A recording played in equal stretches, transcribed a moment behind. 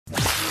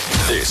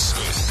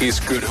This is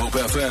Good Hope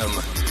FM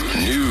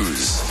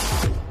News.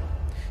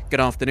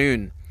 Good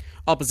afternoon.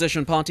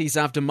 Opposition parties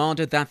have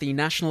demanded that the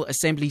National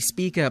Assembly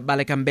Speaker,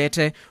 Baleka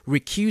Mbete,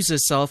 recuse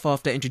herself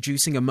after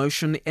introducing a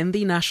motion in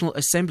the National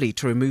Assembly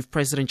to remove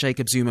President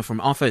Jacob Zuma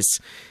from office.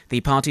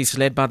 The parties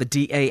led by the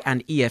DA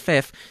and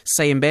EFF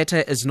say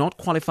Mbete is not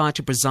qualified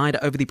to preside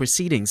over the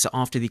proceedings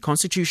after the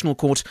Constitutional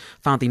Court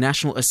found the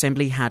National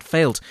Assembly had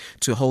failed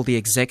to hold the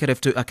executive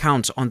to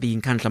account on the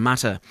Nkandla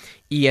matter.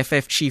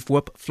 EFF Chief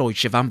Whip Floyd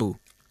Shivambu.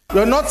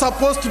 You're not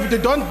supposed to be, they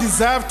don't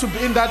deserve to be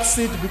in that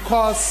seat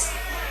because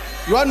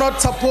you are not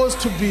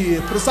supposed to be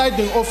a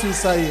presiding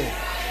officer here.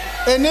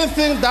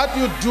 Anything that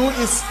you do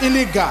is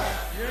illegal.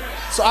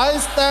 So I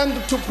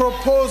stand to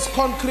propose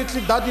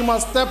concretely that you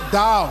must step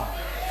down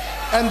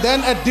and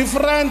then a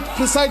different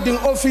presiding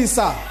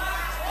officer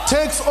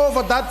takes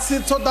over that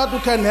seat so that we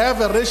can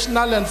have a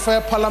rational and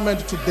fair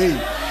parliament today.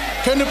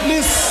 Can you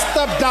please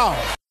step down?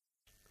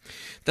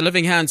 The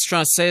Living Hands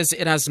Trust says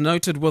it has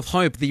noted with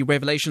hope the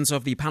revelations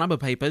of the Panama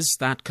Papers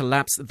that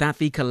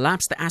the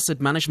collapsed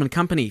asset management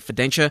company,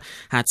 Fidentia,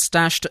 had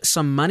stashed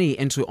some money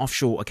into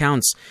offshore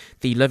accounts.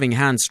 The Living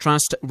Hands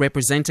Trust,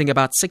 representing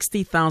about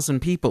 60,000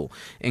 people,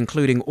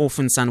 including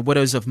orphans and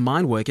widows of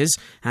mine workers,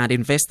 had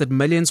invested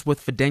millions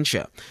with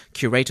Fidentia.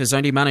 Curators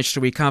only managed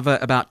to recover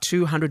about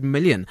 200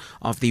 million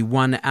of the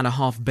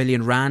 1.5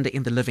 billion rand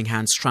in the Living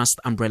Hands Trust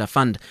umbrella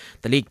fund.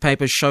 The leaked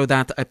papers show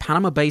that a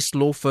Panama-based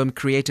law firm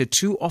created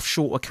two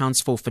offshore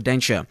accounts for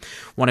Fidentia.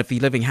 One of the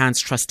Living Hands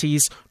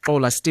trustees,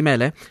 Ola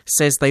Stimele,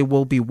 says they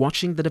will be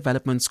watching the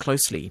developments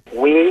closely.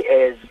 We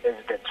as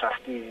the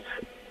trustees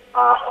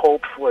are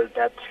hopeful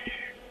that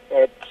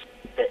at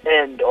the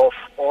end of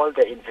all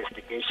the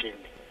investigation,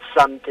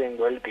 something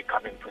will be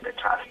coming to the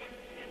trust.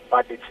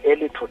 But it's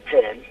early to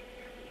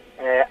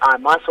tell. I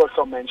must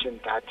also mention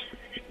that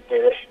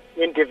the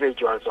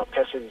individuals or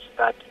persons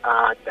that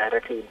are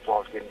directly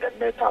involved in the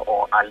matter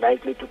or are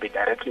likely to be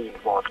directly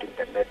involved in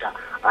the matter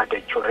are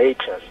the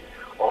curators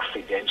of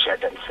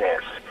Fidentia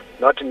themselves,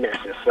 not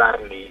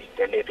necessarily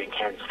the Living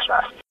Hands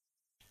Trust.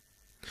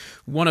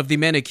 One of the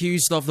men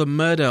accused of the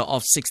murder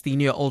of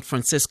 16-year-old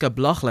Francisca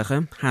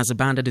Blachleger has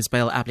abandoned his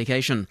bail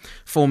application.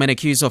 Four men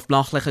accused of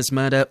Blachleger's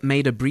murder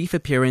made a brief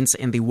appearance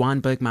in the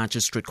Wynberg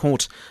Magistrate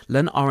Court.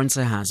 Lynn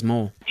Orense has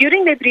more.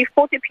 During their brief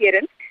court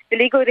appearance, the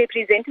legal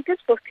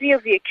representatives for three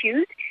of the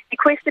accused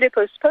requested a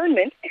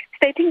postponement,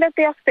 stating that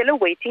they are still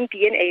awaiting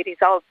DNA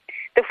results.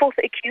 The fourth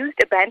accused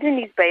abandoned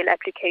his bail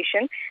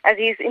application as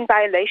he is in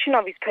violation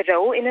of his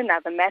parole in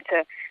another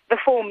matter. The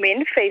four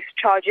men face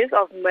charges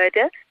of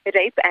murder,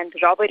 rape and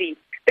robbery.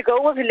 The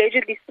girl was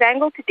allegedly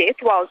strangled to death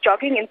while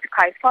jogging in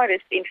Sukai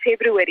Forest in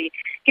February.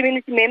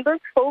 Community members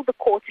filled the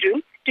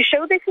courtroom to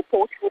show their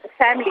support for the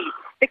family.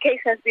 The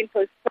case has been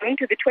postponed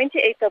to the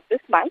 28th of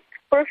this month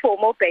for a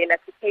formal bail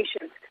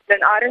application. Lynn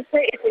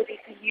Orense,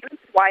 SABC News,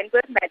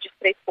 Wynberg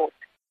Magistrate Court.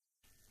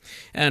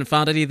 And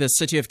finally, the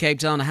City of Cape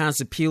Town has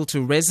appealed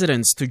to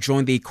residents to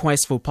join the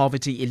quest for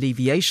poverty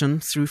alleviation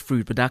through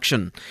food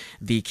production.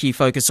 The key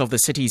focus of the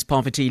city's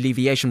poverty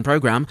alleviation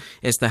program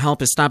is to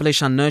help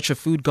establish and nurture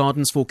food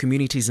gardens for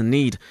communities in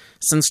need.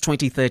 Since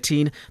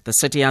 2013, the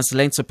city has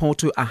lent support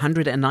to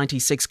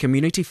 196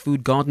 community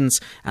food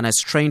gardens and has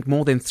trained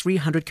more than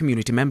 300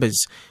 community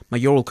members.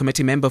 Mayoral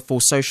Committee Member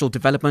for Social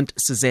Development,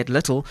 Suzette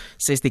Little,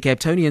 says the Cape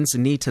Townians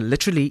need to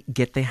literally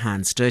get their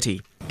hands dirty.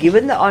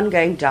 Given the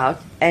ongoing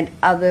drought and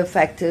other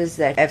factors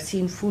that have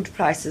seen food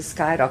prices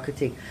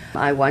skyrocketing,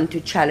 I want to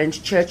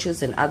challenge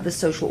churches and other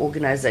social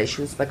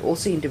organizations, but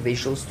also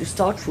individuals, to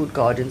start food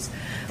gardens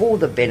for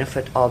the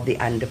benefit of the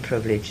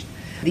underprivileged.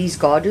 These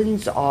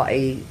gardens are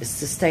a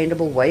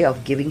sustainable way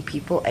of giving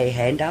people a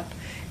hand up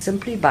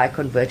simply by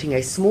converting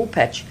a small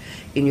patch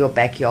in your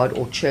backyard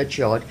or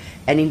churchyard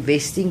and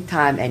investing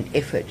time and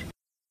effort.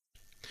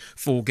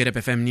 For Good Hope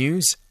FM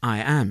News, I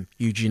am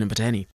Eugene Mpateni.